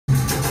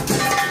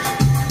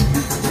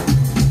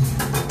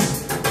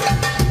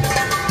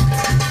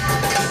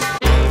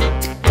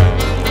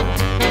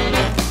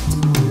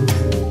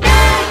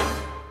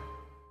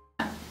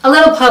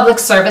public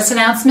service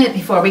announcement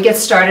before we get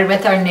started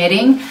with our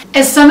knitting.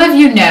 As some of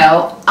you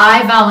know,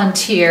 I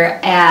volunteer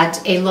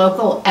at a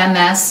local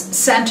MS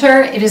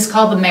center. It is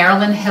called the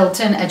Marilyn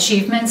Hilton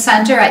Achievement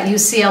Center at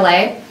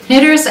UCLA.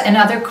 Knitters and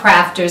other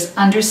crafters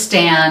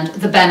understand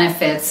the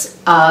benefits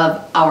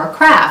of our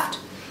craft.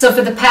 So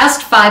for the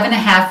past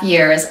 5.5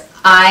 years,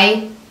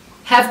 I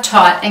have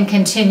taught and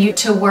continue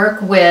to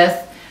work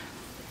with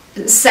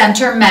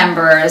center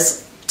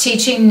members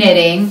teaching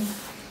knitting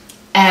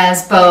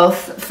as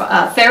both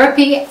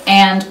therapy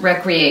and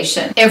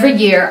recreation. Every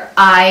year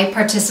I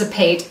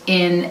participate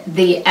in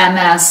the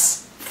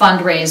MS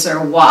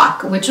fundraiser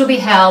walk, which will be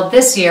held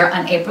this year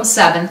on April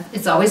 7th.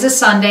 It's always a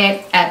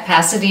Sunday at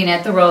Pasadena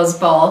at the Rose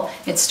Bowl.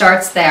 It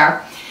starts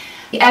there.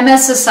 The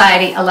MS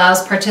Society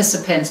allows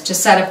participants to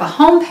set up a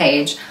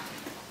homepage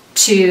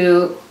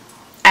to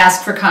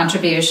ask for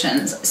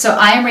contributions. So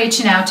I am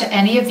reaching out to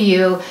any of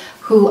you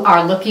who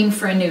are looking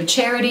for a new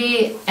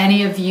charity,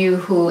 any of you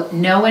who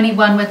know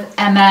anyone with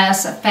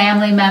MS, a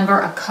family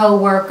member, a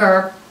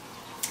co-worker,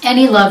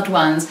 any loved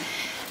ones.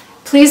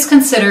 Please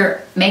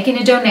consider making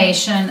a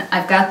donation.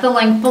 I've got the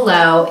link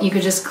below. You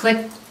could just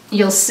click,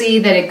 you'll see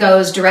that it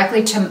goes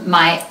directly to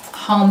my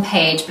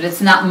homepage, but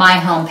it's not my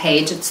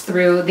homepage, it's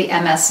through the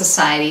MS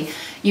Society.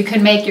 You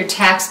can make your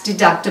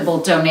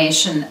tax-deductible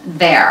donation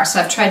there. So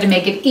I've tried to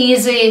make it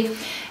easy,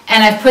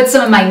 and I've put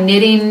some of my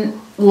knitting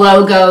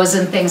logos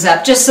and things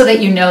up just so that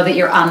you know that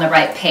you're on the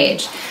right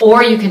page.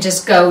 Or you can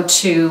just go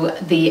to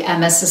the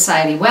MS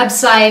Society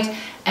website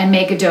and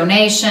make a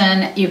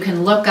donation. You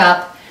can look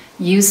up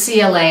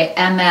UCLA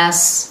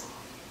MS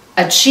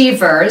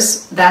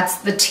Achievers, that's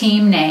the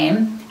team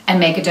name, and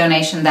make a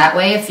donation that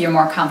way if you're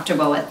more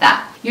comfortable with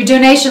that. Your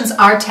donations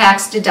are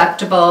tax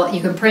deductible.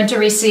 You can print a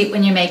receipt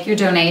when you make your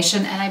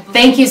donation. And I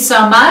thank you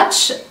so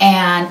much,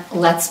 and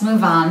let's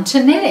move on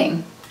to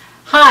knitting.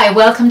 Hi,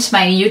 welcome to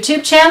my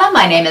YouTube channel.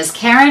 My name is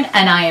Karen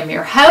and I am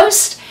your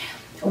host.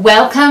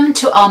 Welcome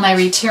to all my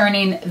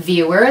returning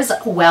viewers.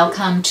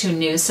 Welcome to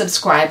new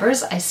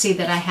subscribers. I see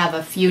that I have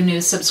a few new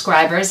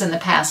subscribers in the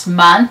past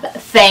month.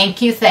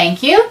 Thank you,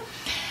 thank you.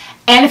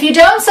 And if you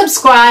don't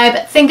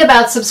subscribe, think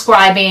about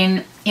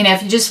subscribing. You know,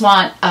 if you just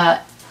want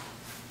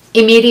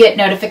immediate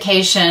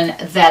notification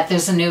that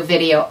there's a new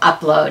video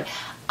upload,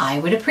 I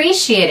would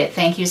appreciate it.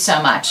 Thank you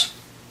so much.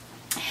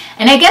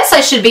 And I guess I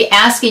should be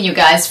asking you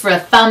guys for a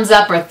thumbs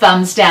up or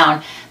thumbs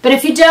down. But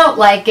if you don't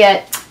like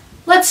it,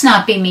 let's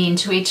not be mean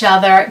to each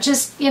other.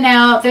 Just, you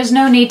know, there's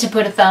no need to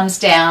put a thumbs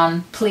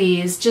down.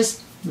 Please,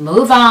 just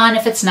move on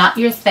if it's not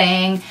your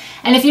thing.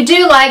 And if you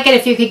do like it,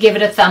 if you could give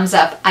it a thumbs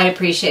up, I'd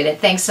appreciate it.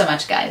 Thanks so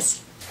much,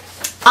 guys.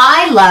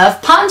 I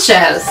love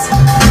ponchos.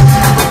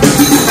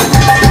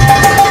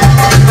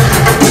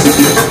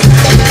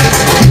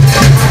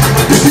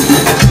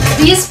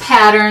 These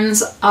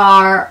patterns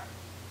are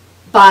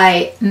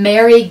by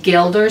Mary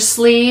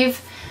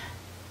Gildersleeve.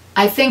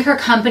 I think her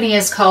company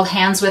is called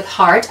Hands with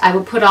Heart. I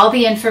will put all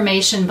the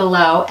information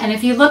below, and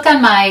if you look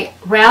on my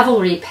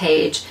Ravelry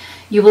page,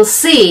 you will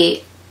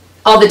see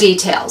all the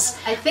details.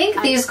 I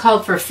think these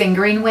called for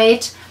fingering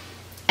weight,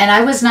 and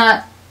I was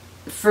not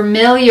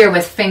familiar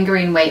with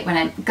fingering weight when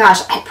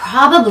I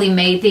probably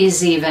made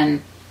these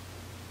even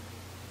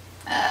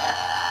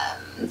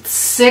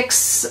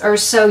 6 or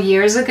so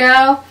years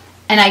ago.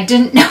 And I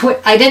didn't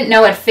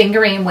know what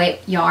fingering weight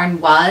yarn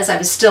was. I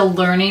was still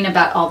learning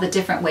about all the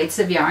different weights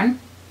of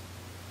yarn.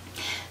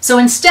 So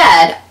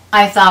instead,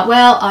 I thought,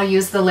 well, I'll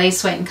use the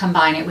lace weight and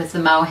combine it with the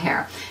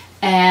mohair.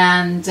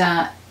 And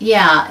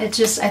yeah, I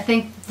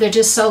think they're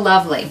just so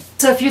lovely.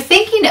 So if you're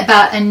thinking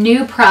about a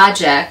new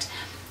project,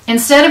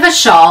 instead of a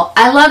shawl,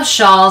 I love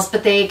shawls,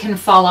 but they can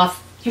fall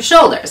off your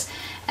shoulders.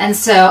 And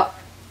so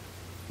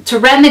to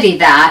remedy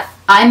that,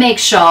 I make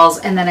shawls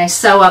and then I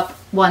sew up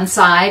one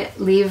side,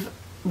 leave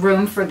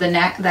room for the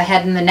neck, the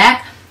head and the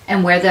neck,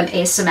 and wear them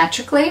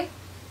asymmetrically.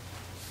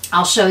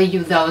 I'll show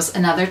you those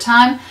another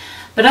time.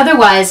 But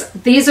otherwise,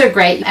 these are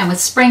great, and with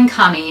spring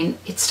coming,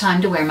 it's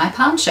time to wear my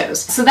ponchos.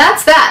 So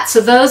that's that.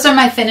 So those are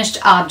my finished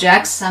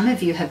objects. Some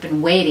of you have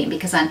been waiting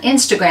because on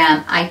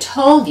Instagram, I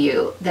told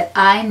you that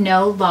I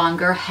no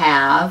longer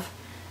have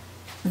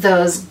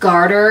those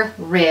garter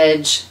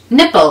ridge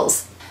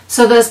nipples.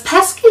 So those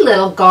pesky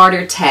little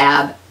garter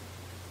tab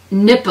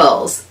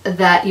nipples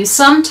that you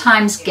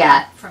sometimes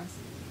get from,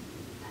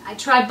 I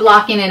tried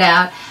blocking it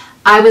out.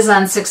 I was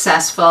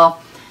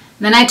unsuccessful.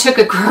 Then I took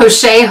a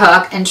crochet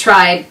hook and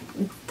tried,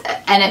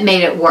 and it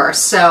made it worse.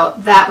 So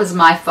that was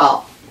my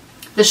fault.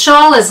 The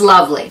shawl is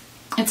lovely.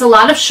 It's a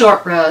lot of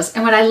short rows,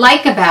 and what I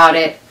like about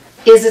it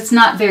is it's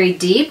not very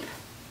deep.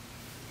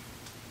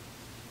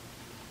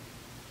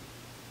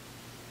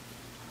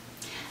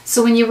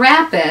 So when you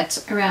wrap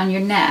it around your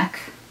neck,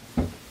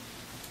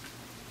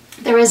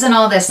 there isn't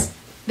all this,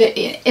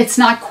 it's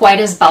not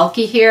quite as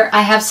bulky here.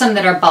 I have some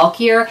that are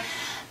bulkier,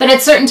 but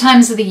at certain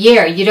times of the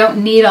year, you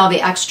don't need all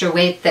the extra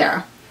weight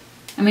there.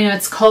 I mean,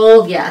 it's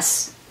cold,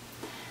 yes.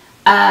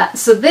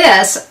 So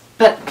this,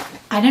 but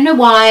I don't know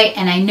why,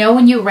 and I know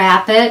when you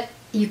wrap it,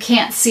 you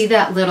can't see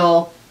that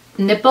little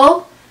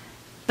nipple,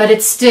 but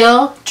it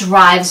still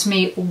drives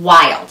me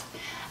wild.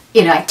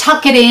 you know, I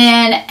tuck it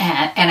in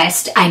and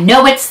I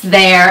know it's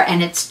there,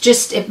 and it's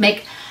just,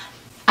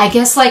 I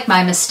guess like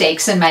my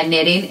mistakes in my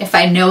knitting, if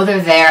I know they're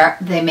there,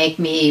 they make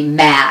me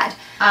mad.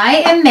 I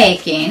am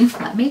making,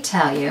 let me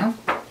tell you,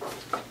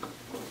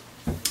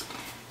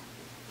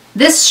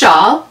 this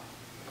shawl.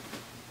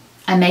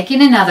 I'm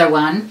making another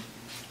one,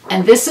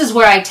 and this is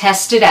where I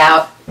test it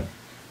out.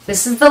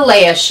 This is the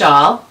Leia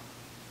shawl.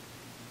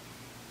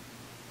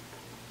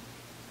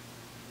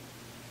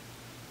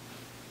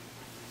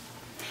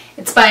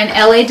 It's by an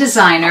LA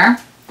designer,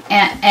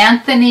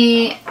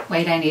 Anthony,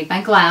 wait, I need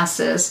my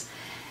glasses,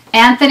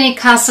 Anthony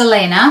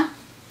Casalena.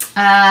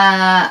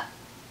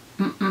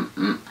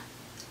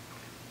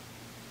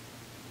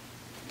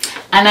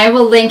 And I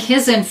will link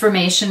his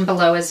information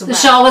below as well. The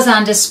shawl was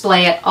on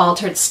display at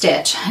Altered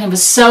Stitch. It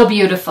was so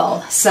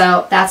beautiful.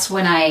 So that's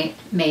when I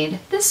made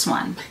this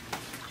one.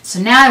 So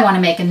now I want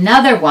to make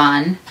another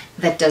one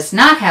that does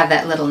not have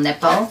that little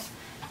nipple.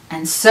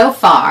 And so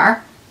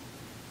far,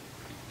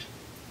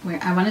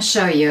 I want to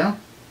show you.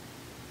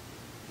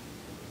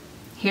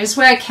 Here's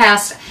where I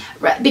cast,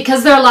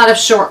 because there are a lot of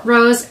short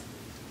rows,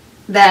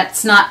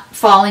 that's not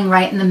falling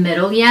right in the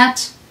middle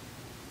yet.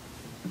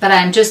 But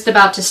I'm just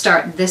about to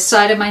start this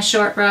side of my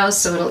short rows,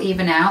 so it'll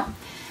even out.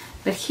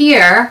 But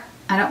here,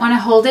 I don't want to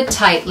hold it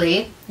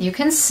tightly. You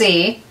can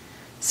see.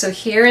 So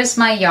here is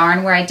my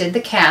yarn where I did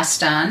the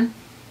cast on,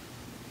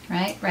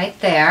 right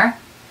there.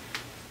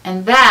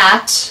 And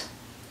that,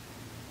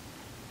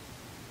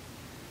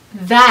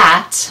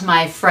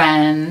 my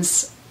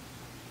friends,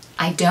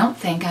 I don't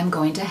think I'm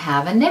going to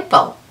have a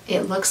nipple.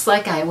 It looks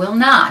like I will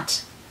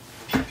not.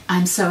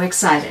 I'm so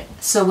excited.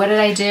 So what did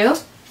I do?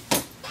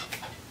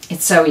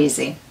 It's so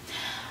easy.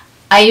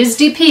 I used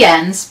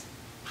DPNs.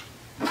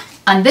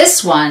 On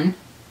this one,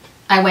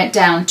 I went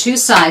down 2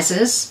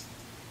 sizes.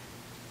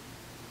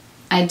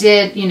 I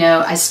did, you know,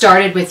 I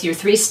started with your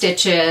 3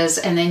 stitches,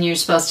 and then you're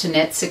supposed to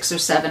knit 6 or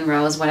 7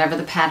 rows, whatever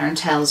the pattern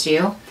tells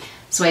you.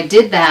 So I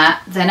did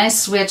that. Then I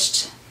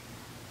switched,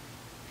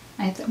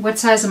 what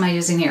size am I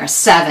using here? A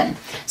 7.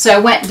 So I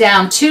went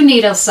down 2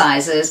 needle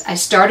sizes. I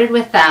started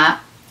with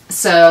that,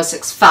 so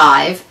 6,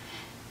 5,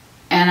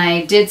 and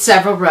I did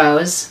several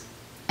rows.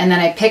 And then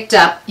I picked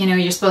up, you know,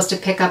 you're supposed to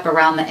pick up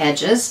around the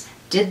edges.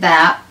 Did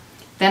that.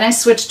 Then I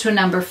switched to a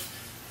number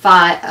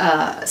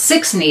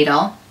 6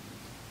 needle,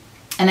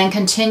 and then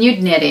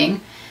continued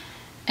knitting.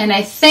 And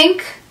I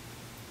think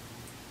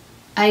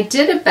I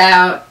did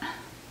about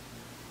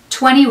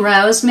 20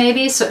 rows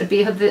maybe, so it would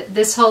be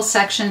this whole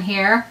section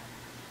here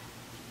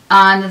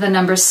on the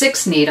number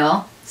 6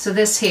 needle. So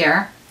this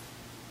here,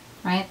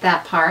 right,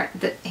 that part,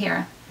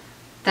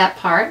 that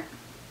part.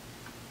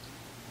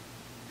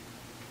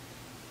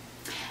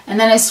 And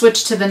then I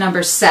switched to the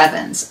number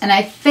 7s. And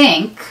I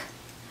think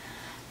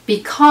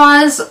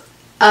because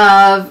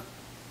of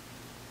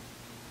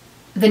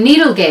the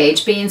needle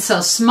gauge being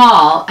so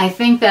small, I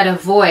think that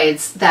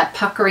avoids that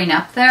puckering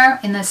up there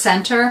in the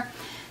center.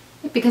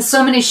 Because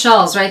so many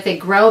shawls, right, they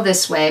grow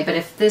this way. But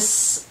if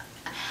this,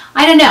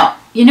 I don't know.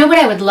 You know what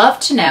I would love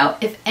to know?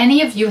 If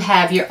any of you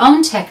have your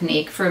own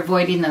technique for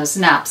avoiding those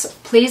naps,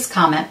 please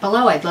comment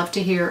below. I'd love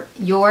to hear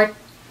your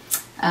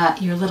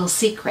little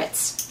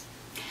secrets.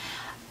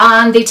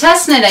 On the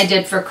test knit I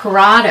did for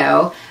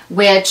Corrado,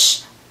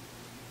 which,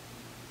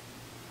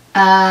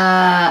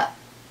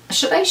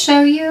 should I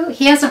show you?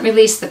 He hasn't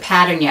released the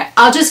pattern yet.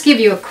 I'll just give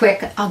you a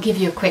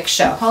quick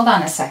show. Hold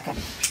on a second.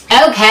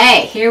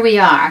 Okay, here we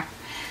are.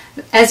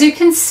 As you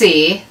can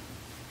see,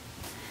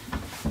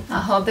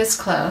 I'll hold this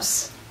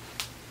close.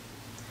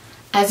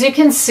 As you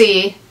can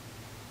see,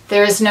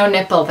 there is no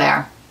nipple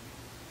there.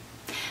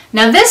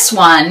 Now this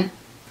one,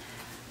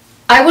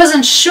 I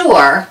wasn't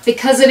sure,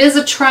 because it is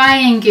a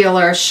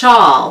triangular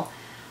shawl.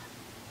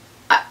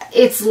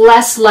 It's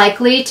less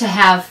likely to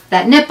have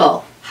that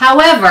nipple.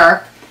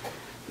 However,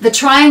 the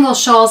triangle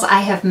shawls I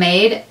have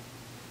made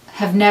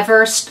I've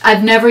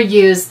never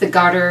used the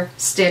garter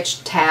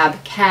stitch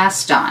tab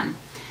cast on.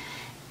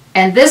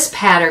 And this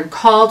pattern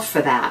called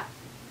for that.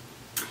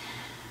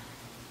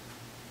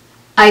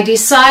 I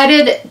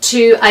decided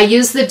I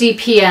used the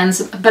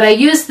DPNs, but I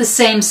used the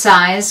same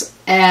size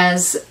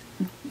as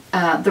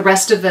the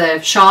rest of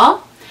the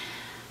shawl.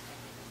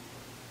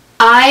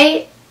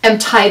 I am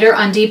tighter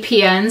on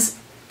DPNs.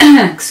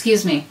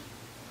 Excuse me.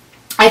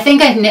 I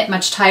think I knit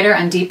much tighter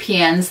on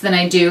DPNs than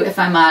I do if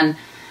I'm on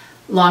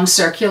long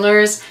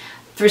circulars.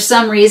 For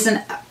some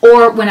reason,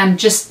 or when I'm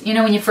just, you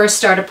know, when you first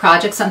start a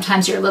project,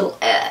 sometimes you're a little,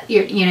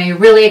 you're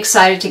really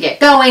excited to get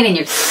going and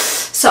you're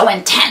so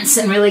intense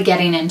and really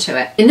getting into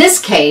it. In this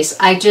case,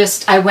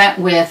 I went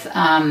with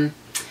the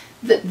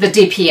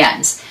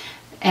DPNs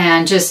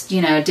and just,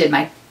 did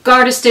my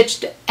garter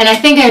stitch, and I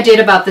think I did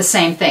about the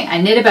same thing.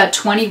 I knit about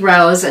 20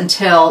 rows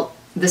until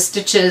the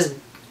stitches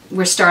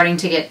were starting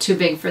to get too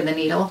big for the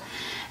needle,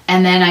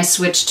 and then I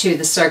switched to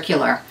the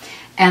circular.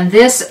 And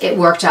this, it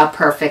worked out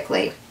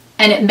perfectly.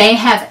 And it may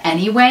have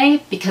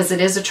anyway, because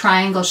it is a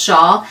triangle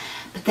shawl,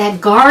 but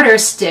that garter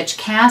stitch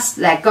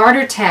that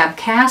garter tab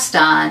cast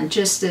on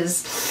just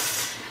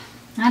is,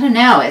 I don't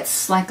know,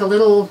 it's like a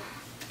little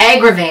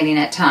aggravating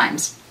at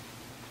times.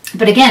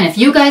 But again, if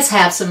you guys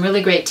have some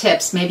really great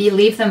tips, maybe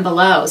leave them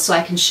below so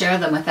I can share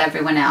them with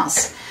everyone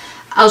else.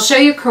 I'll show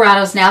you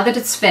Corrado's now that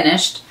it's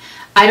finished.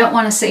 I don't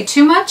want to say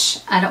too much.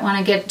 I don't want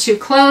to get too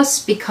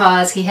close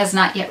because he has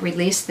not yet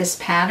released this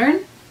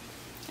pattern,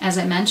 as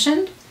I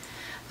mentioned.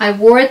 I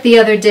wore it the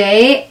other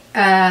day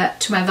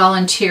to my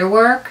volunteer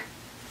work,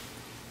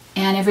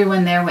 and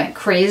everyone there went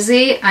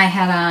crazy. I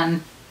had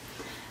on,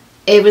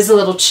 it was a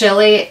little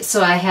chilly,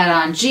 so I had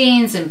on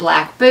jeans and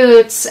black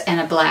boots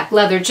and a black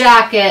leather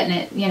jacket, and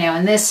it, you know,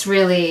 and this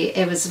really,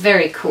 it was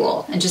very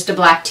cool, and just a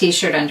black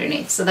t-shirt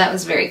underneath, so that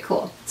was very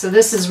cool. So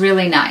this is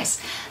really nice.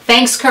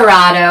 Thanks,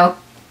 Corrado.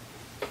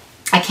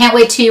 I can't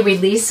wait till you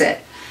release it.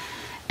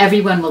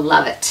 Everyone will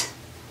love it.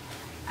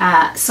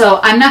 So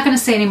I'm not going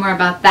to say any more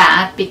about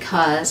that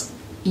because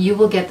you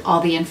will get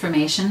all the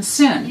information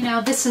soon. You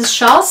know, this is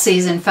shawl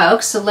season,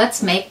 folks, so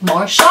let's make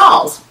more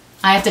shawls.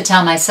 I have to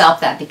tell myself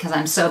that because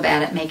I'm so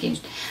bad at making.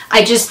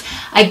 I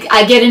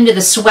get into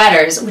the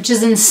sweaters, which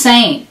is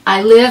insane.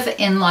 I live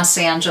in Los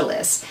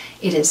Angeles.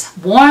 It is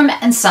warm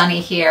and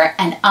sunny here,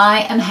 and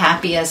I am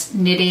happiest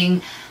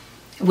knitting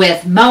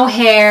with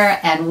mohair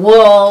and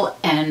wool,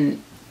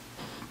 and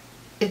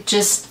it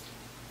just,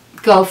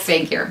 go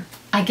figure.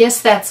 I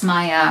guess that's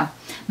my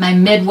my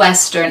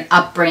Midwestern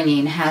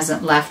upbringing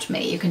hasn't left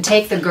me. You can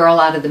take the girl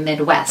out of the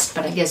Midwest,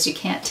 but I guess you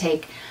can't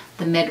take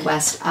the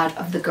Midwest out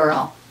of the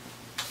girl.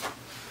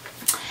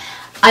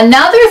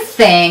 Another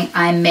thing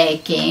I'm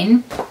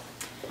making,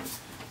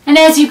 and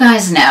as you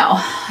guys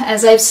know,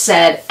 as I've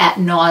said ad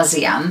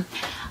nauseum,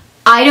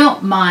 I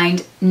don't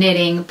mind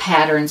knitting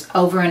patterns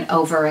over and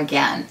over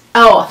again.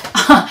 Oh,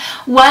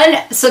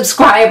 one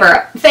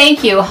subscriber,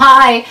 thank you,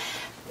 hi.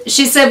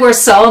 She said we're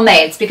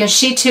soulmates because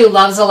she too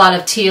loves a lot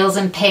of teals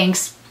and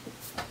pinks.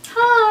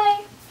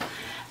 Hi.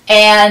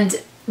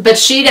 But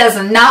she does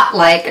not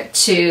like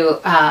to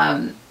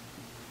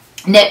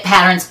knit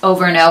patterns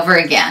over and over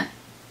again.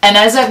 And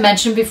as I've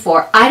mentioned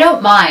before, I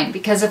don't mind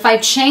because if I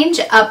change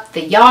up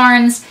the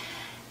yarns,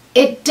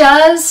 it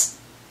does,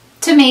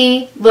 to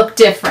me, look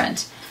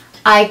different.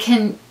 I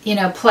can, you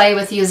know, play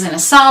with using a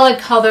solid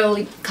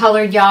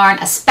colored yarn,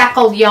 a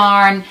speckled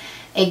yarn,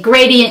 a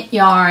gradient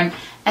yarn.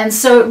 And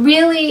so it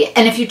really,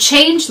 and if you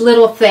change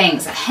little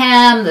things, a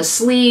hem, the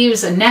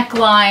sleeves, a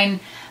neckline,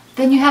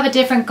 then you have a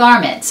different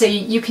garment. So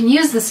you can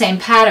use the same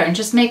pattern,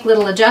 just make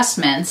little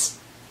adjustments.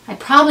 I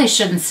probably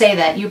shouldn't say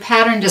that. You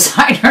pattern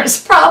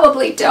designers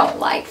probably don't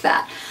like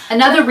that.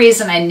 Another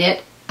reason I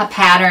knit a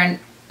pattern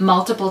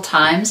multiple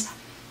times,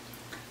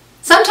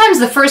 sometimes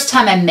the first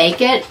time I make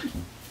it,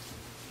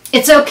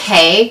 it's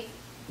okay,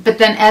 but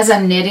then as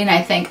I'm knitting,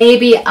 I think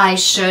maybe I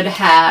should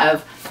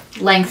have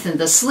lengthen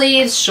the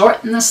sleeves,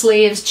 shorten the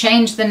sleeves,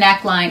 change the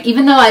neckline,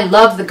 even though I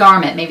love the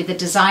garment, maybe the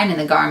design in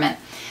the garment,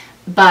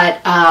 but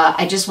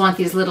I just want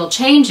these little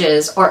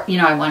changes, or, you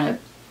know, I want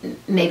to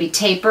maybe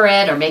taper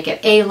it or make it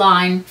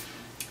A-line.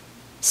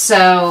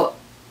 So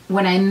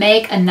when I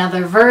make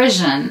another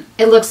version,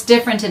 it looks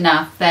different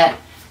enough that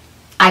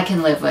I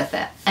can live with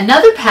it.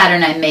 Another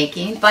pattern I'm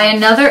making by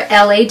another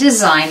LA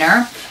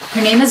designer.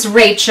 Her name is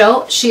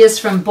Rachel. She is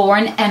from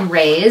Born and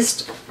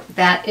Raised.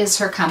 That is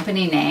her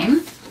company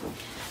name.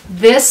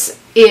 This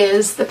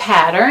is the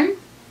pattern.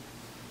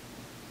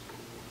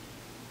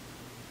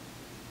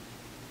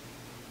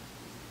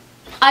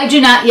 I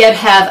do not yet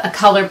have a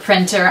color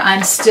printer.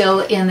 I'm still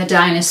in the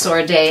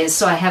dinosaur days,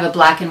 so I have a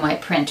black and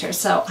white printer.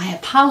 So I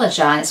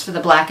apologize for the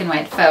black and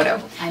white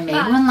photo. I made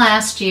one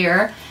last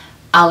year.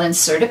 I'll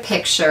insert a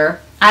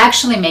picture. I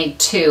actually made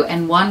two,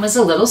 and one was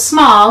a little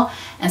small,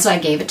 and so I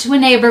gave it to a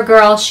neighbor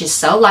girl. She's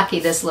so lucky,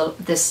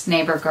 this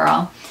neighbor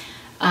girl.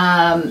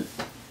 And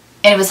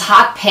it was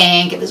hot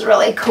pink. It was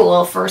really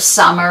cool for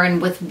summer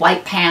and with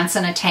white pants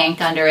and a tank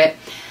under it.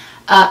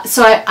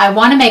 So I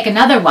want to make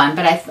another one,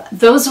 but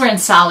those were in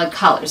solid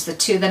colors, the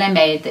two that I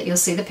made that you'll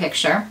see the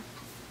picture.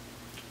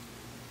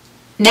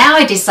 Now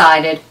I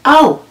decided,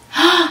 oh,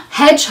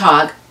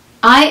 hedgehog.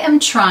 I am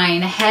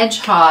trying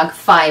hedgehog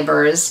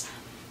fibers.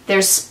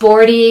 They're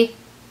sporty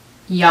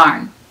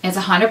yarn. It's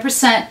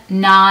 100%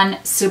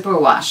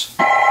 non-superwash.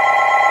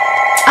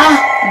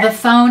 Ah, the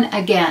phone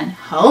again.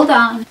 Hold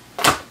on.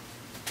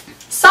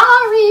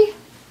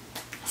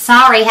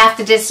 Sorry, have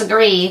to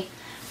disagree.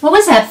 What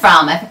was that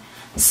from?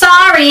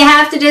 Sorry,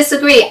 have to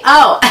disagree.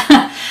 Oh,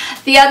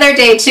 the other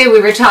day too,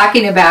 we were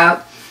talking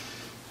about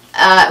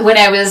when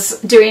I was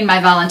doing my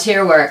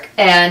volunteer work,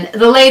 and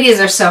the ladies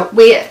are so,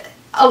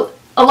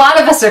 a lot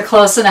of us are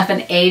close enough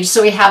in age,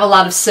 so we have a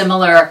lot of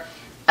similar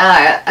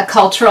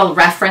cultural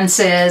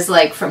references,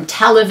 like from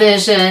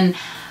television.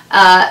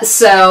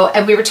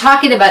 And we were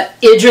talking about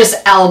Idris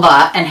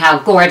Elba and how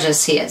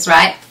gorgeous he is,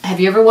 right? Have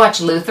you ever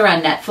watched Luther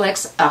on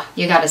Netflix? Oh,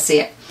 you got to see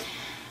it.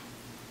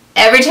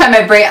 Every time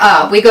I bring,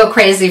 we go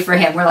crazy for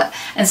him. We're like,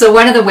 and so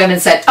one of the women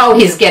said, oh,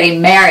 he's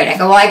getting married. I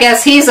go, well, I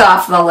guess he's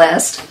off the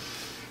list.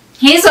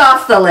 He's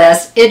off the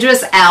list.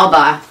 Idris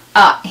Elba.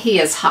 He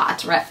is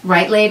hot,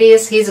 right,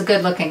 ladies? He's a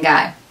good-looking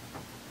guy.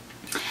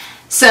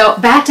 So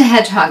back to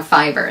hedgehog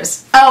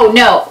fibers. Oh,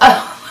 no.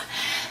 Oh.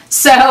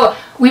 So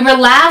we were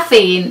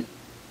laughing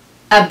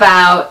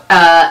about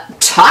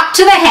talk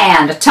to the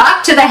hand,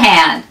 talk to the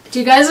hand. Do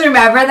you guys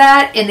remember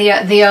that in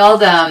the old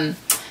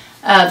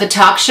the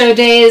talk show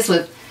days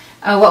with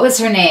what was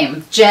her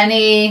name?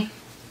 Jenny.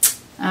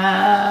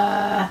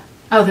 Oh,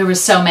 there were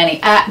so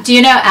many. Do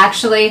you know,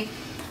 actually,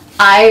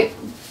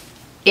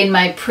 in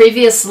my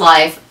previous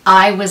life,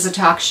 I was a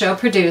talk show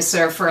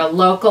producer for a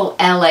local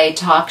LA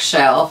talk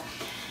show,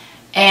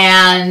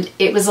 and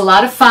it was a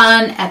lot of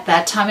fun at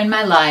that time in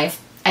my life.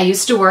 I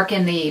used to work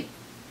in the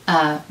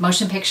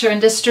motion picture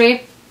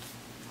industry.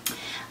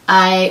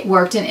 I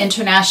worked in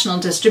international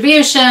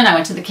distribution. I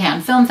went to the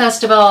Cannes Film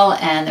Festival,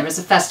 and there was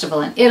a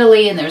festival in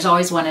Italy, and there was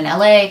always one in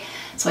LA.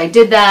 So I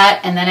did that,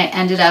 and then I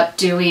ended up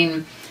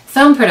doing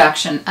film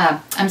production,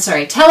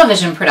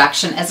 television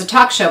production as a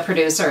talk show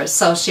producer,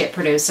 associate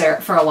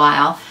producer for a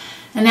while.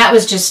 And that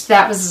was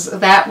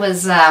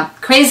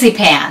crazy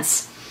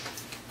pants.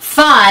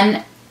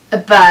 Fun,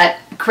 but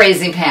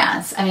crazy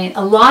pants. I mean,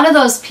 a lot of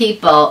those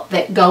people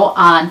that go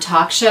on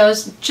talk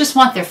shows just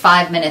want their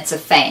 5 minutes of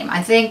fame.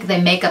 I think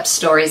they make up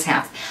stories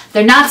half.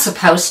 They're not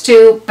supposed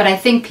to, but I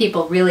think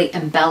people really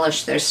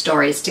embellish their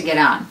stories to get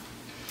on.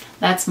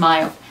 But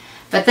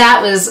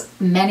that was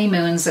many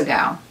moons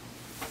ago.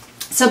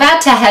 So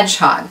back to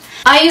hedgehog.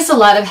 I use a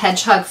lot of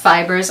hedgehog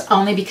fibers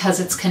only because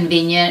it's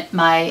convenient.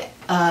 My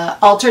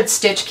altered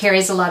stitch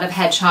carries a lot of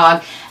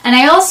hedgehog. And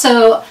I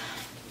also,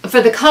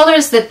 for the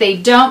colors that they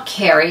don't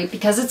carry,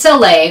 because it's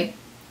LA,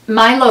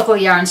 my local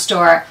yarn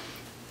store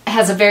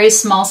has a very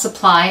small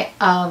supply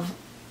of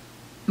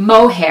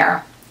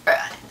mohair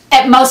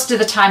at most of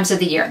the times of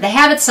the year. They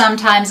have it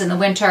sometimes in the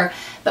winter,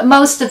 but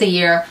most of the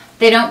year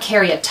they don't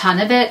carry a ton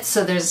of it.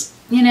 So there's,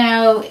 you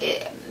know,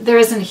 there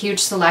isn't a huge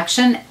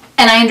selection.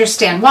 And I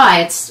understand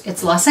why.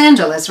 It's Los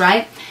Angeles,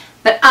 right?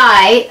 But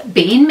I,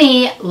 being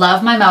me,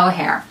 love my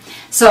mohair.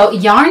 So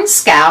Yarn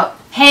Scout,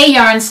 hey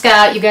Yarn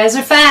Scout, you guys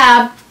are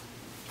fab.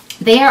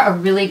 They are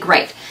really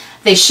great.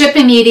 They ship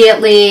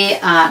immediately,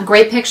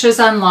 great pictures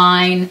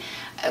online,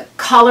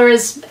 color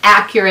is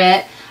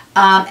accurate.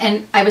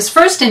 And I was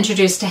first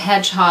introduced to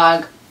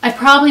hedgehog. I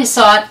probably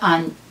saw it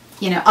on,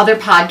 you know, other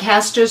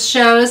podcasters'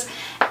 shows.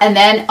 And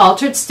then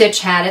Altered Stitch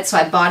had it, so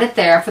I bought it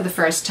there for the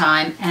first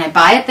time. And I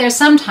buy it there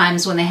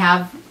sometimes when they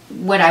have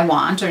what I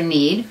want or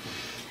need.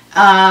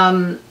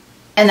 And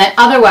then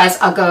otherwise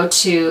I'll go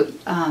to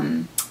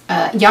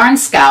Yarn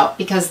Scout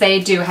because they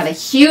do have a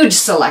huge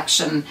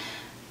selection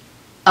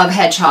of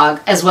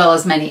hedgehog as well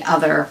as many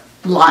other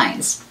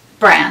brands.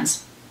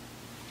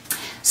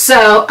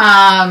 So,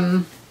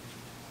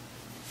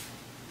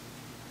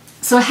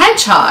 so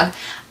hedgehog,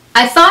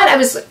 I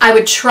thought I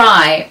would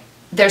try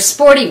their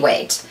sporty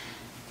weight.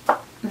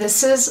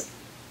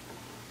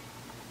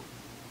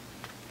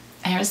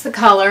 Here's the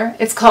color.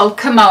 It's called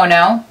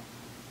Kimono.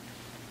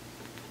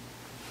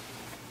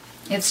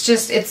 And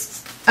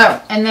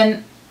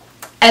then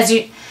as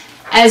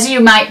you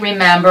might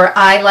remember,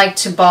 I like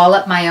to ball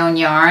up my own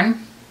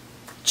yarn.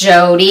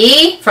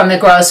 Jody from the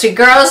Grocery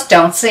Girls,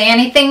 don't say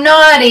anything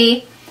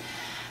naughty.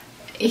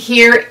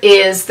 Here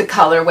is the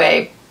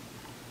colorway.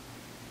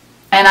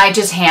 And I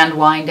just hand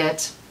wind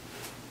it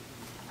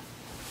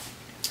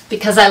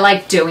because I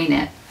like doing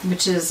it,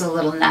 which is a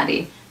little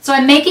nutty. So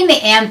I'm making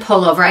the Ann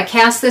pullover. I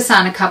cast this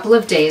on a couple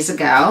of days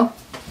ago.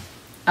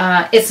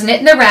 It's knit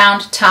in the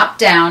round, top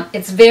down.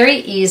 It's very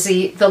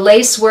easy. The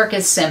lace work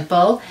is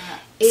simple.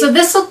 So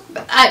this will,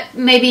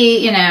 maybe,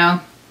 you know,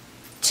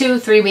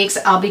 2-3 weeks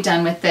I'll be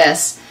done with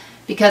this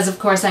because of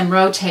course I'm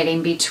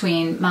rotating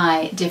between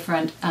my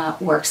different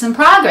works in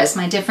progress,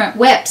 my different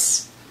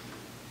whips.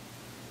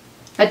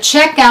 But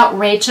check out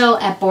Rachel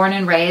at Born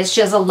and Raised.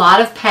 She has a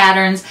lot of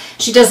patterns.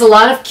 She does a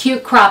lot of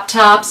cute crop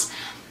tops.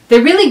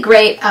 They're really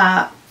great.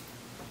 Yeah,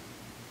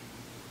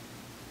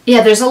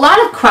 there's a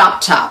lot of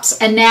crop tops.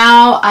 And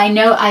now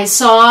I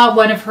saw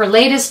one of her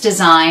latest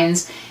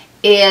designs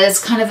is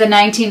kind of the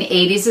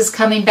 1980s is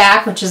coming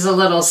back, which is a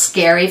little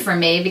scary for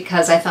me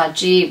because I thought,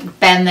 gee,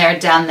 been there,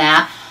 done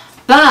that.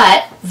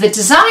 But the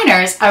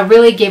designers are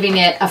really giving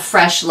it a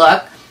fresh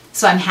look,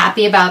 so I'm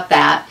happy about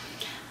that.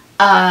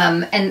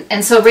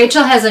 And so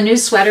Rachel has a new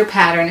sweater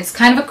pattern. It's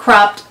kind of a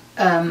cropped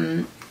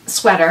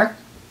sweater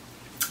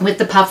with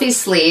the puffy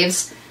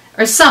sleeves,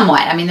 or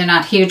somewhat. I mean, they're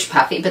not huge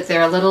puffy, but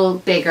they're a little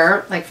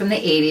bigger, like from the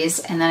 80s.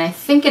 And then I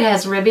think it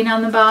has ribbing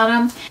on the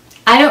bottom.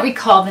 I don't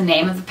recall the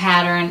name of the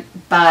pattern,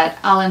 but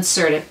I'll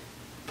insert it.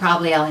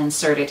 Probably I'll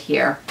insert it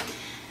here.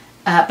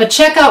 But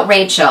check out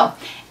Rachel.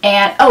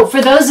 And, oh,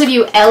 for those of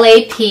you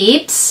LA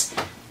peeps,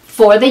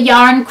 for the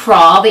yarn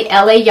crawl, the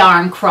LA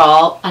yarn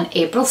crawl on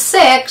April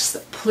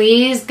 6th,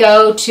 please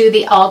go to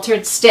the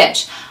Altered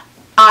Stitch.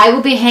 I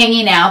will be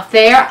hanging out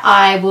there.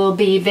 I will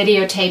be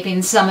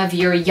videotaping some of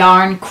your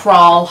yarn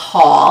crawl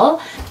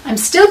haul. I'm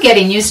still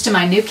getting used to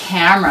my new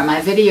camera,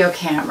 my video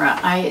camera.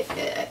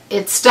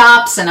 It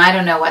stops and I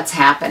don't know what's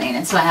happening,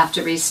 and so I have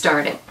to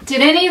restart it.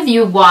 Did any of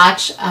you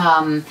watch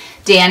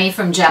Danny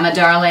from Gemma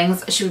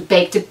Darlings? She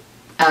baked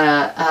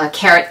a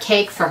carrot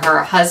cake for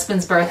her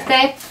husband's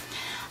birthday.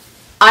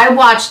 I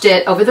watched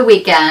it over the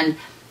weekend,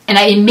 and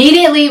I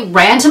immediately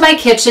ran to my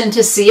kitchen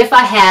to see if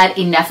I had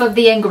enough of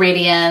the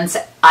ingredients.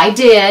 I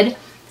did.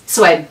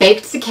 So I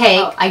baked the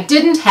cake. I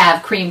didn't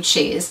have cream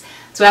cheese.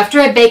 So after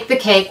I baked the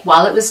cake,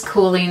 while it was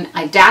cooling,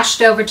 I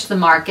dashed over to the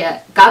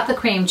market, got the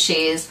cream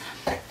cheese,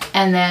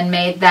 and then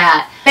made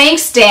that.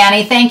 Thanks,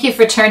 Danny. Thank you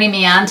for turning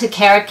me on to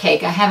carrot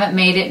cake. I haven't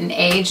made it in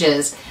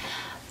ages.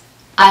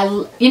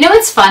 You know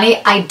what's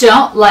funny? I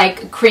don't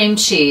like cream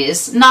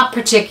cheese, not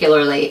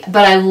particularly,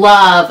 but I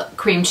love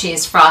cream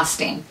cheese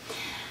frosting.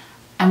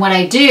 And what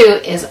I do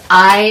is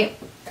I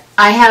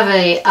have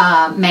a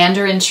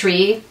mandarin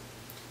tree,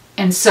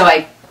 and so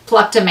I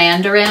plucked a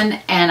mandarin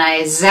and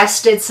I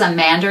zested some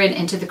mandarin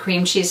into the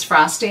cream cheese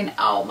frosting.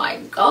 Oh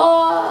my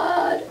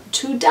God,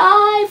 to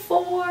die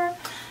for.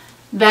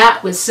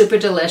 That was super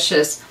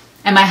delicious.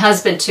 And my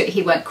husband too,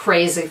 he went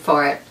crazy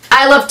for it.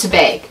 I love to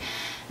bake.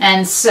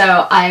 And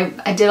so I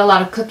did a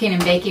lot of cooking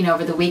and baking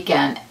over the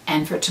weekend.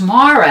 And for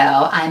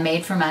tomorrow, I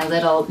made for my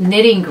little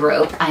knitting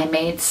group, I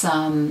made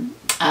some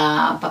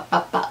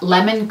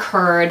lemon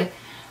curd.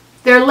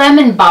 They're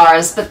lemon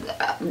bars, but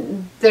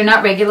they're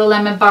not regular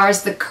lemon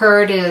bars. The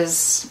curd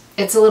it's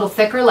a little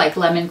thicker, like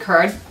lemon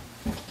curd.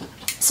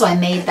 So I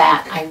made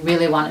that. I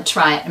really want to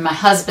try it. And my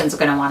husband's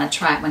going to want to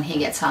try it when he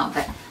gets home.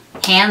 But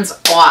hands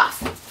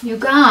off. You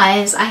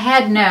guys, I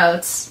had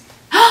notes.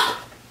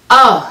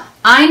 Oh,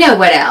 I know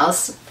what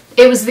else.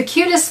 It was the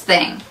cutest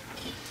thing.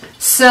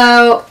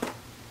 So,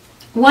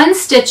 1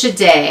 stitch a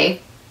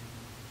day,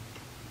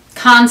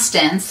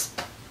 Constance,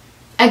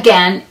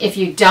 again, if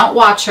you don't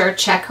watch her,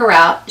 check her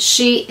out.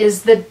 She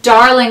is the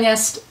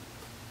darlingest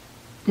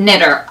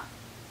knitter.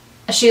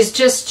 She's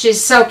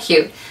so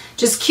cute.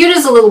 Just cute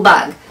as a little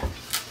bug.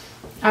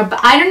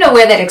 I don't know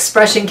where that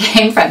expression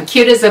came from.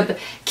 Cute as a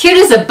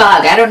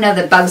bug. I don't know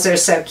that bugs are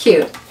so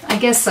cute. I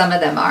guess some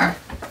of them are.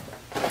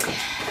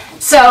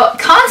 So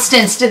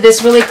Constance did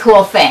this really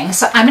cool thing.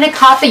 So I'm going to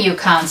copy you,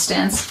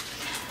 Constance.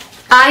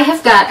 I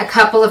have got a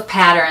couple of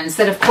patterns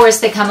that, of course,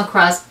 they come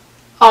across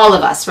all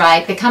of us,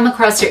 right? They come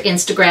across your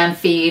Instagram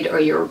feed or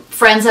your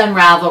friends on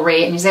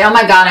Ravelry, and you say, oh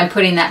my God, I'm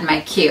putting that in my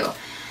queue.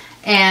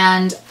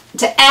 And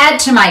to add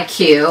to my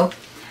queue,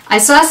 I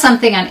saw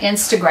something on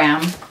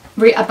Instagram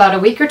about a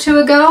week or two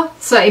ago,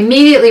 so I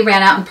immediately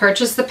ran out and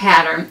purchased the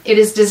pattern. It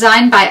is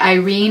designed by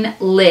Irene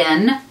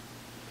Lynn.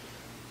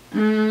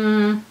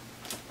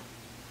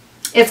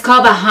 It's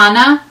called the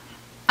Hannah.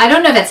 I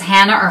don't know if it's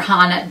Hannah or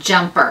Hannah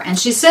jumper, and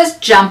she says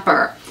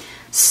jumper,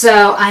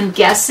 so I'm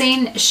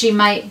guessing she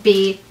might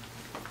be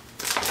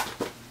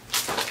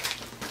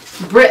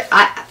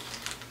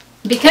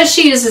because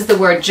she uses the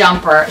word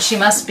jumper, she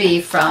must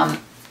be from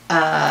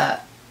an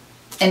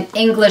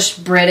English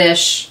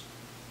British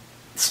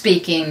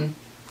speaking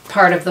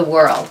part of the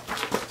world,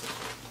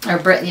 or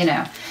you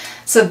know.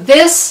 So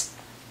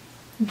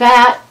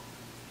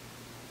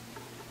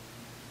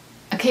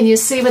can you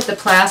see with the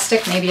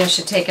plastic? Maybe I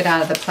should take it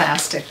out of the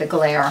plastic, the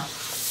glare.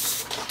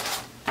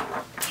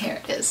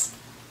 Here it is.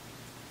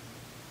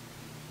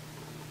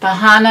 The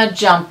Hannah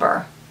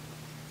Jumper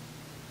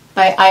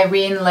by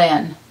Irene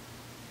Lynn.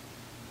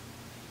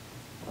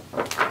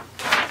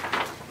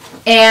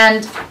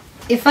 And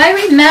if I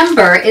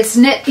remember, it's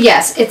knit,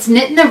 yes, it's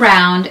knit in the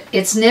round.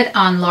 It's knit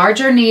on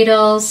larger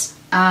needles,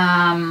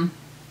 so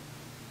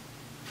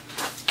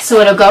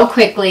it'll go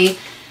quickly.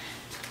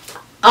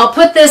 I'll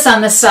put this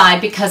on the side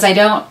because I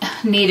don't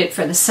need it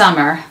for the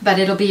summer, but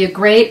it'll be a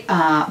great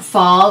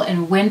fall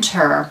and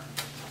winter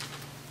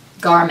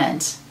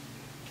garment.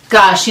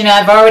 Gosh, you know,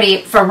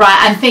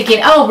 I'm thinking,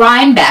 oh,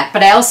 Rhinebeck,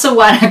 but I also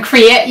want to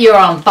create your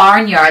own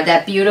barnyard,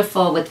 that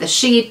beautiful with the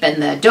sheep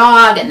and the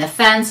dog and the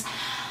fence.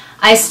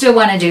 I still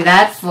want to do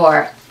that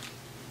for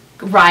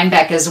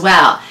Rhinebeck as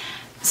well.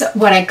 So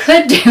what I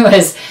could do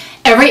is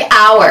every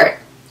hour,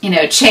 you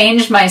know,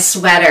 change my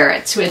sweater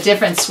to a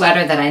different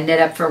sweater that I knit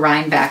up for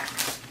Rhinebeck.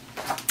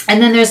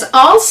 And then there's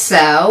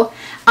also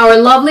our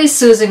lovely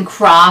Susan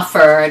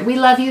Crawford. We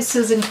love you,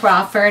 Susan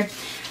Crawford.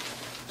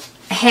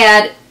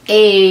 Had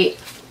a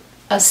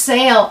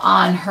sale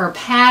on her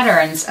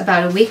patterns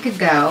about a week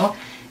ago,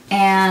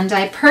 and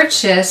I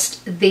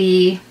purchased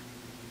the,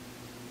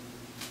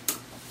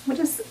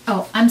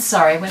 oh, I'm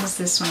sorry, what is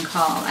this one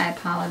called? I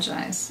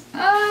apologize.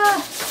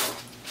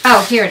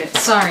 Oh, here it is.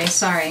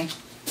 Sorry.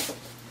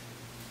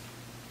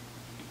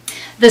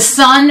 The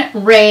Sun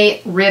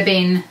Ray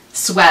Ribbing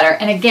Sweater.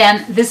 And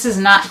again, this is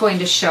not going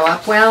to show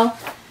up well.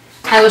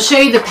 I will show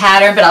you the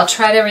pattern, but I'll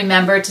try to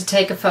remember to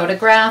take a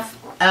photograph,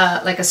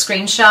 like a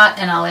screenshot,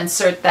 and I'll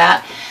insert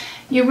that.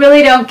 You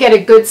really don't get a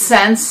good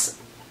sense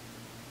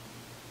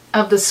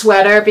of the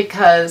sweater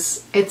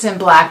because it's in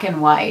black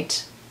and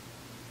white.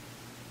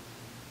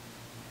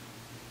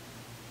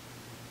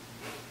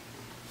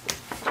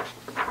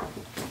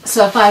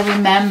 So if I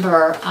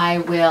remember, I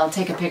will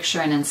take a picture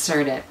and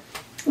insert it.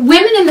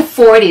 Women in the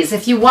 40s,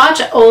 if you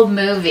watch old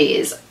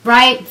movies,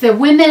 right, the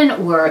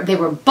women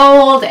were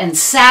bold and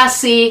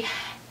sassy,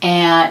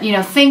 and, you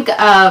know, think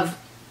of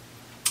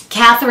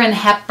Katharine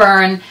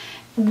Hepburn.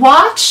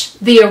 Watch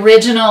the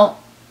original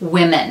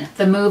Women,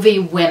 the movie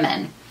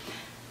Women.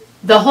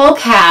 The whole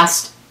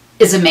cast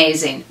is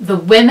amazing. The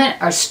women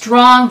are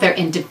strong, they're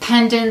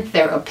independent,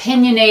 they're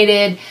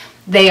opinionated,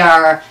 they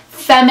are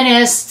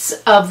feminists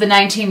of the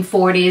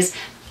 1940s.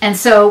 And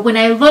so when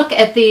I look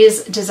at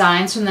these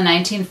designs from the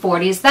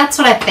 1940s, that's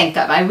what I think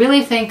of. I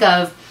really think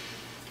of,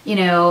 you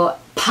know,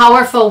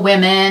 powerful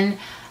women,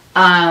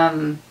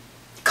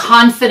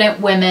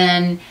 confident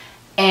women,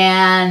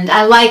 and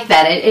I like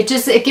that.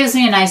 It gives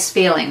me a nice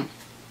feeling.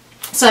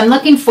 So I'm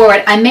looking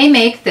forward. I may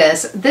make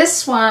this.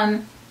 This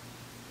one,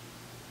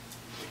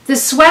 the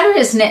sweater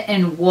is knit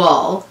in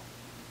wool.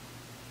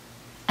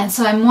 And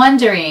so I'm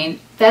wondering,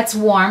 that's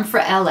warm for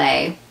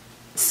LA.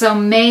 So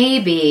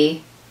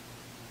maybe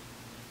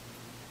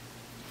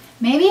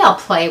I'll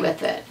play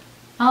with it.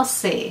 I'll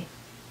see.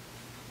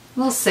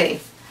 We'll see.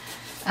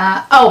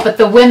 Oh, but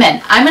the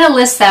women. I'm going to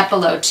list that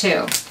below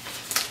too.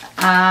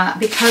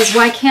 Because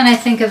why can't I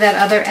think of that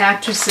other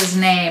actress's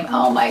name?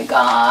 Oh my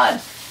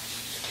God.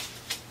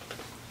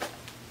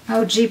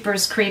 Oh,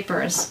 jeepers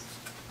creepers.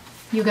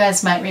 You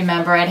guys might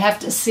remember. I'd have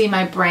to see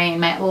my brain,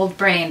 my old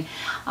brain.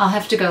 I'll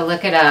have to go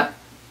look it up.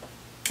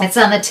 It's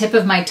on the tip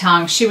of my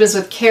tongue. She was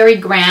with Cary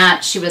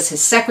Grant. She was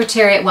his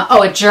secretary at one.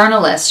 Oh, a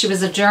journalist. She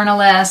was a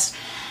journalist.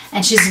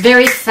 And she's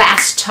very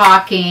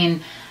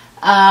fast-talking,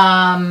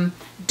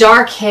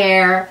 dark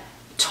hair,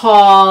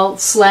 tall,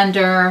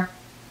 slender.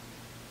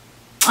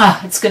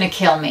 Oh, it's going to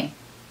kill me.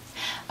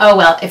 Oh,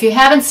 well, if you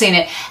haven't seen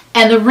it.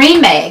 And the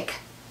remake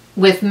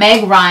with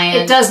Meg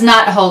Ryan, it does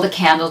not hold a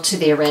candle to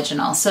the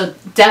original. So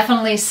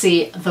definitely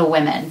see The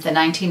Women, the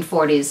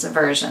 1940s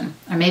version.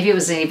 Or maybe it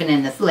was even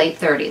in the late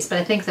 30s, but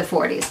I think the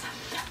 40s.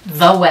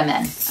 The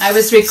Women. I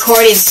was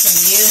recording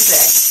some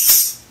music.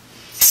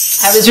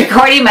 I was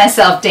recording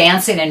myself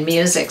dancing in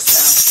music,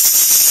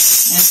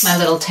 so that's my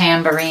little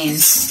tambourine.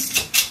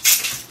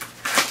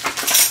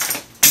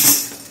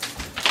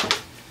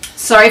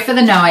 Sorry for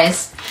the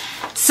noise.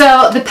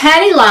 So the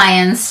Patty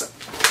Lyons,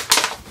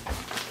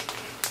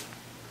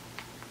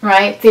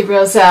 right, the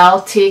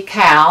Roselle Tea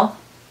Cal.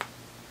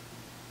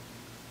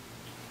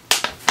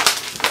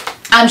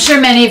 I'm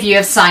sure many of you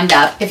have signed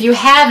up. If you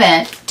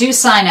haven't, do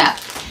sign up.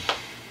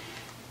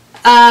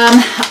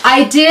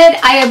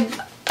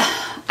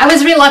 I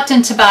was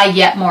reluctant to buy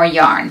yet more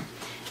yarn,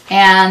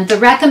 and the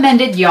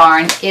recommended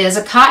yarn is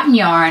a cotton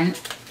yarn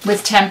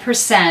with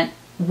 10%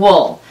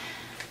 wool,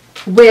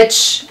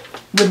 which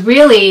would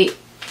really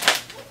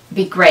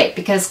be great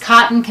because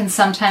cotton can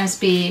sometimes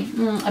be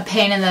a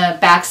pain in the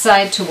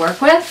backside to work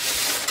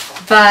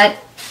with. But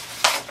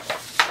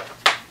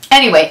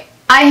anyway,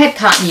 I had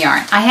cotton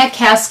yarn. I had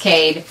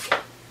Cascade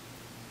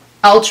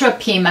Ultra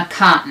Pima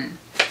cotton.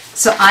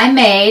 So I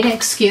made,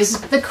 excuse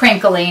the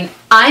crinkling,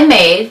 I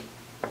made,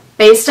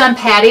 based on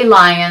Patty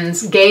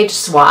Lyons' gauge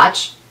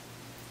swatch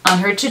on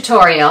her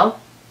tutorial.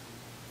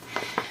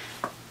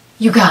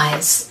 You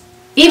guys,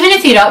 even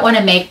if you don't want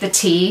to make the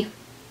tea,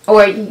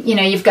 or you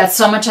know you've got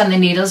so much on the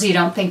needles you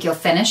don't think you'll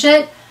finish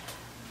it,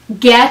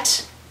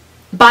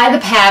 buy the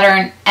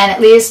pattern, and at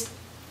least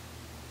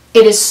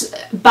it is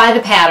by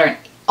the pattern.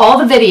 All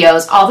the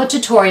videos, all the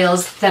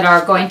tutorials that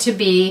are going to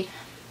be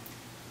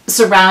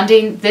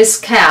surrounding this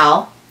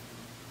cal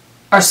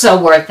are so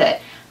worth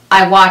it.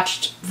 I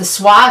watched the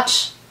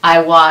swatch, I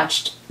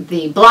watched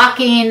the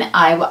blocking,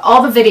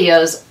 all the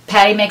videos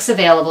Patty makes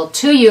available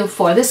to you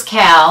for this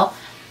cal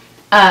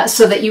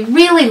so that you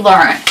really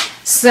learn.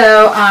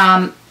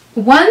 So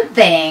one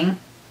thing,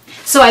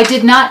 so I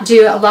did not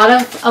do a lot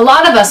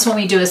of us when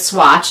we do a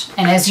swatch,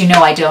 and as you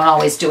know I don't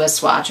always do a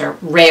swatch, or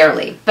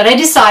rarely, but I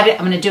decided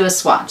I'm going to do a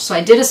swatch, so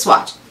I did a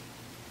swatch.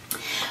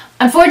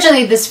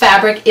 Unfortunately this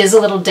fabric is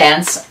a little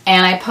dense,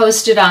 and I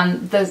posted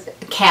on the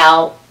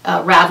cal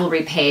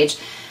Ravelry page,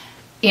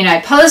 you know,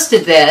 I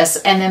posted this,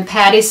 and then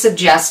Patty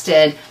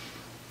suggested,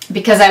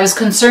 because I was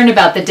concerned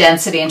about the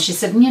density, and she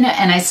said, you know,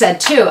 and I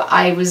said too,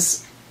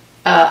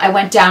 I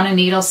went down a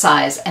needle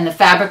size, and the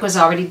fabric was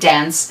already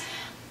dense,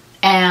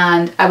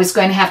 and I was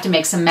going to have to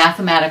make some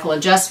mathematical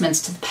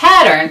adjustments to the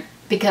pattern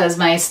because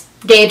my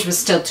gauge was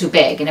still too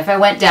big, and if I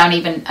went down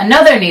even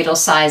another needle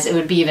size, it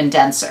would be even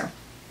denser.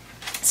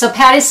 So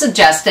Patty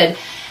suggested,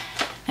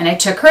 and I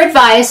took her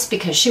advice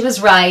because she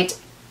was right.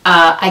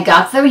 I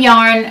got the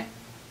yarn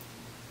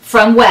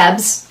from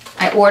Webs.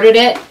 I ordered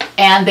it,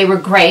 and they were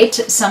great.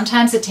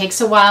 Sometimes it takes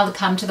a while to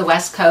come to the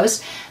West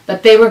Coast,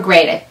 but they were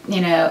great.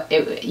 You know,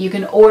 you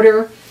can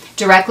order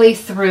directly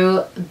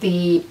through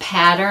the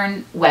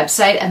pattern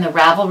website and the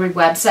Ravelry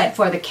website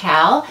for the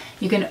cal.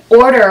 You can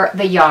order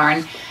the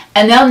yarn,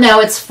 and they'll know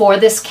it's for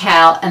this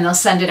cal, and they'll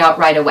send it out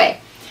right away.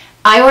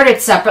 I ordered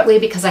separately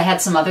because I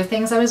had some other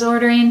things I was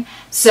ordering,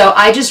 so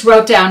I just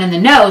wrote down in the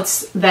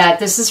notes that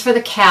this is for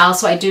the cal,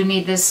 so I do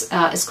need this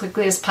as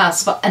quickly as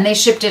possible, and they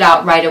shipped it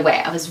out right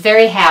away. I was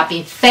very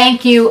happy.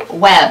 Thank you,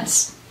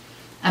 Webs,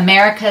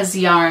 America's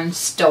Yarn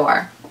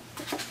Store.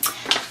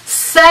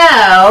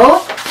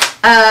 So,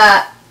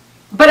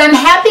 but I'm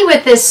happy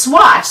with this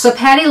swatch. So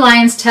Patty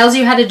Lyons tells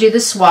you how to do the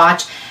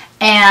swatch,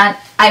 and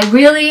I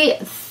really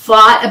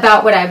thought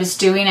about what I was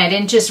doing. I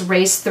didn't just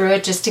race through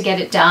it just to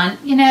get it done.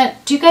 You know,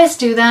 do you guys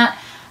do that?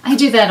 I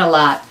do that a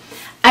lot.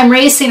 I'm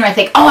racing, or I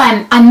think, oh,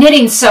 I'm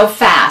knitting so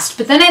fast,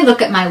 but then I look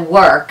at my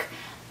work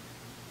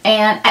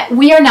And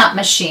we are not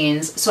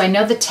machines, so I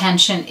know the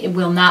tension, it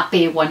will not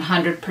be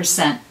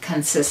 100%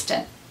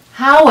 consistent.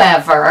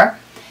 However,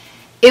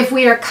 if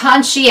we are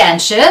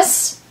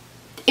conscientious,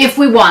 if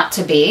we want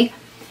to be,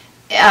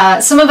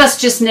 some of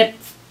us just knit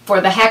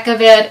for the heck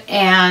of it,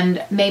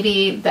 and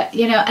maybe that,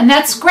 you know, and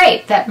that's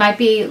great. That might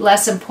be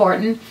less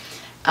important.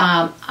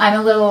 I'm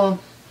a little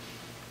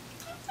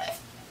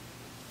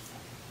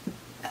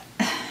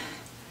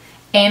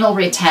anal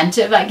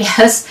retentive, I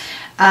guess.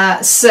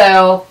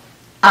 So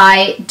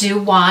I do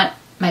want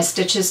my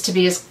stitches to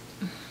be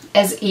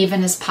as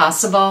even as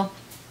possible.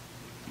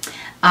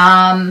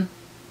 And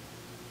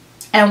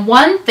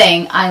one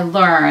thing I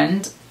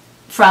learned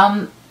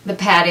from the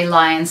Patty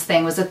Lyons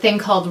thing was a thing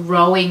called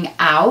rowing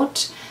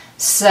out.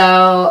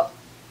 So,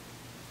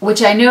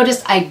 which I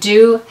noticed I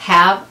do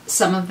have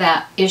some of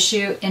that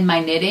issue in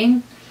my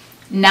knitting.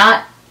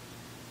 Not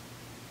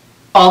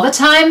all the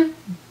time,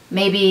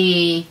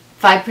 maybe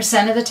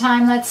 5% of the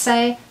time, let's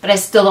say, but I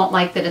still don't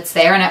like that it's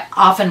there, and I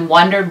often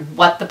wondered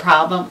what the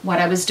problem, what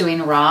I was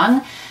doing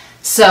wrong.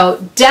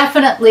 So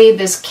definitely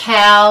this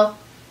cal,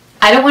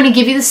 I don't want to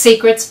give you the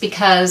secrets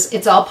because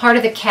it's all part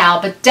of the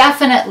cal, but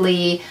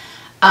definitely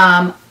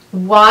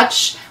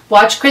watch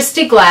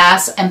Christy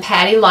Glass and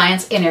Patty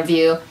Lyons'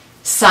 interview,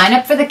 sign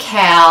up for the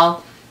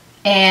cal,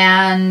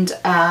 and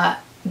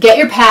get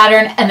your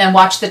pattern, and then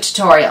watch the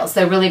tutorials.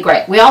 They're really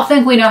great. We all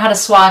think we know how to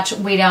swatch.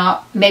 We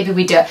don't. Maybe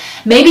we do.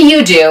 Maybe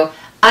you do.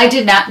 I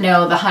did not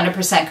know the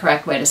 100%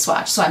 correct way to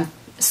swatch, so I'm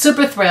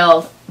super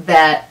thrilled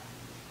that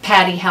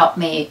Patty helped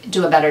me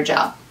do a better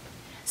job.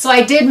 So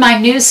I did my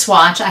new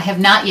swatch. I have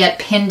not yet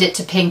pinned it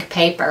to pink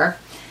paper.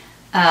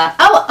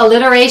 Oh,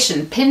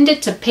 alliteration. Pinned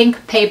it to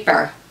pink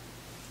paper.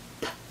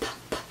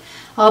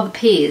 All the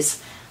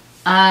P's.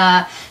 So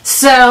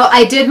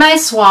I did my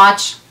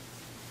swatch.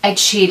 I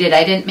cheated.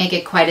 I didn't make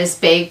it quite as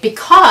big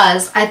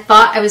because I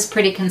thought I was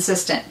pretty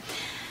consistent.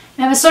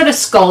 And I was sort of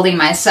scolding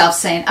myself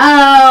saying,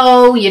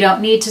 oh, you don't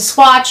need to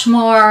swatch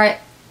more,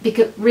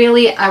 because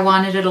really I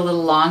wanted it a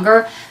little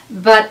longer.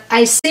 But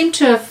I seem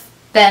to have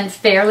been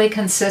fairly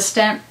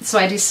consistent, so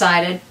I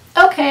decided,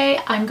 okay,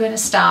 I'm going to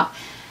stop.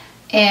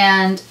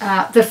 And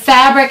the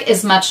fabric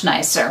is much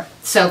nicer.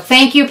 So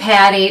thank you,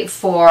 Patty,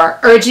 for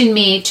urging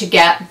me to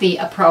get the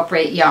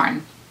appropriate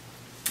yarn.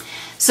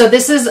 So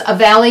this is a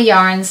Valley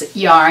Yarns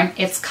yarn.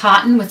 It's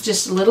cotton with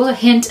just a little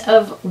hint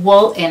of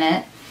wool in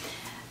it.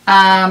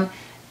 I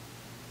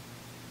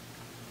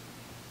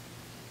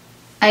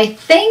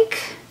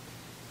think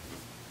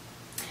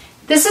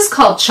this is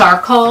called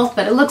charcoal,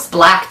 but it looks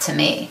black to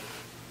me,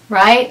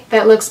 right?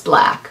 That looks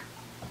black.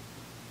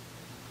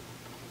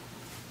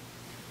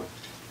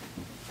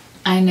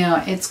 I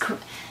know,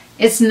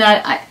 it's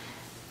not,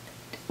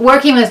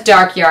 working with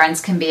dark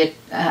yarns can be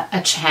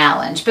a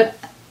challenge, but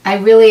I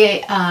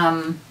really,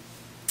 that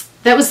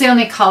was the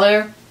only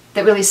color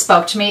that really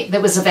spoke to me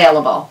that was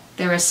available.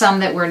 There were some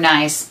that were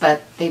nice,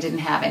 but they didn't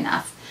have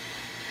enough.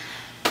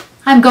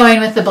 I'm going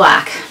with the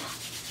black.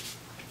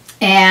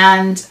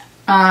 And,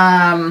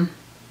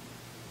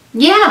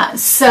 yeah,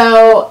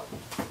 so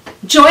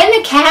join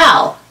the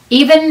cal.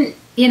 Even,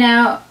 you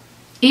know,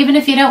 even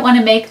if you don't want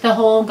to make the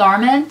whole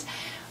garment,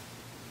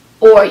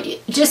 or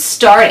just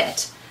start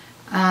it.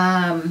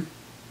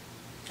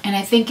 And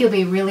I think you'll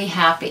be really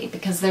happy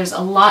because there's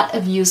a lot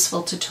of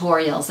useful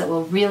tutorials that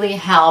will really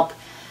help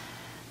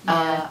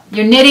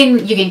your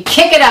knitting. You can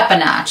kick it up a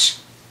notch.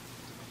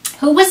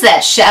 Who was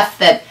that chef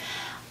that,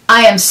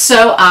 I am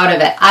so out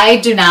of it. I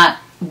do not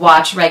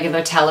watch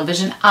regular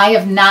television. I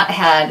have not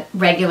had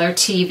regular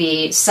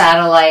TV,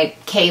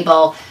 satellite,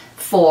 cable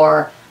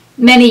for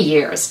many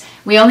years.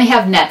 We only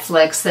have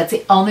Netflix. That's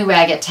the only way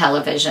I get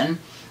television.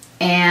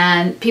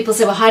 And people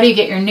say, well, how do you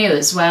get your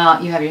news?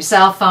 Well, you have your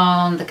cell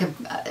phone, the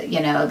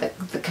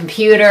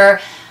computer.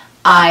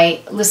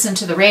 I listen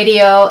to the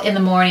radio in the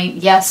morning.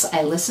 Yes,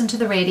 I listen to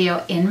the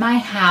radio in my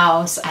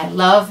house.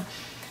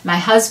 My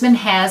husband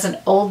has an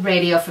old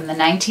radio from the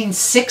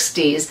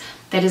 1960s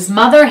that his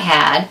mother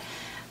had,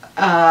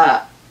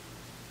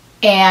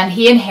 and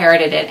he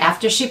inherited it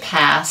after she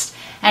passed.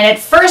 And at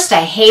first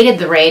I hated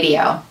the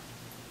radio.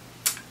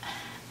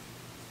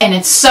 And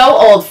it's so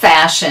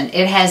old-fashioned.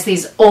 It has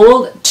these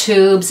old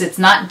tubes. It's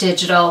not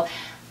digital,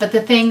 but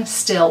the thing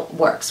still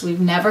works.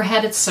 We've never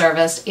had it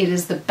serviced. It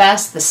is the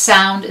best. The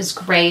sound is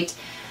great.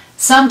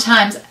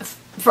 Sometimes,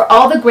 for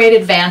all the great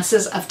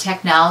advances of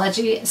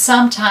technology,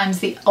 sometimes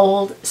the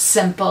old,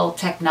 simple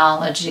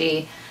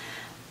technology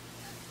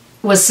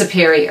was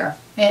superior.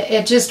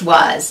 It just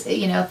was.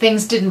 You know,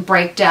 things didn't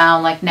break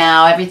down like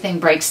now. Everything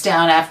breaks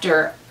down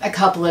after a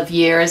couple of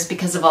years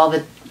because of all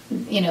the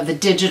the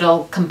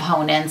digital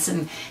components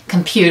and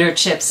computer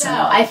chips. So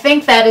I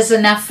think that is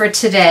enough for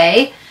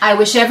today. I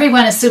wish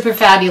everyone a super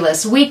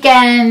fabulous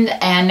weekend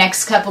and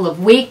next couple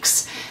of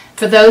weeks.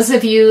 For those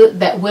of you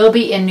that will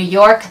be in New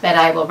York that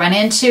I will run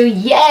into,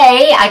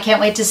 yay! I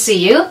can't wait to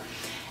see you.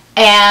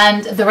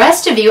 And the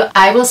rest of you,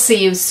 I will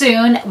see you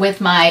soon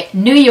with my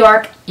New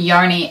York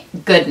yarny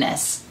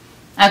goodness.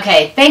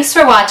 Okay, thanks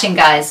for watching,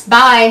 guys.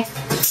 Bye!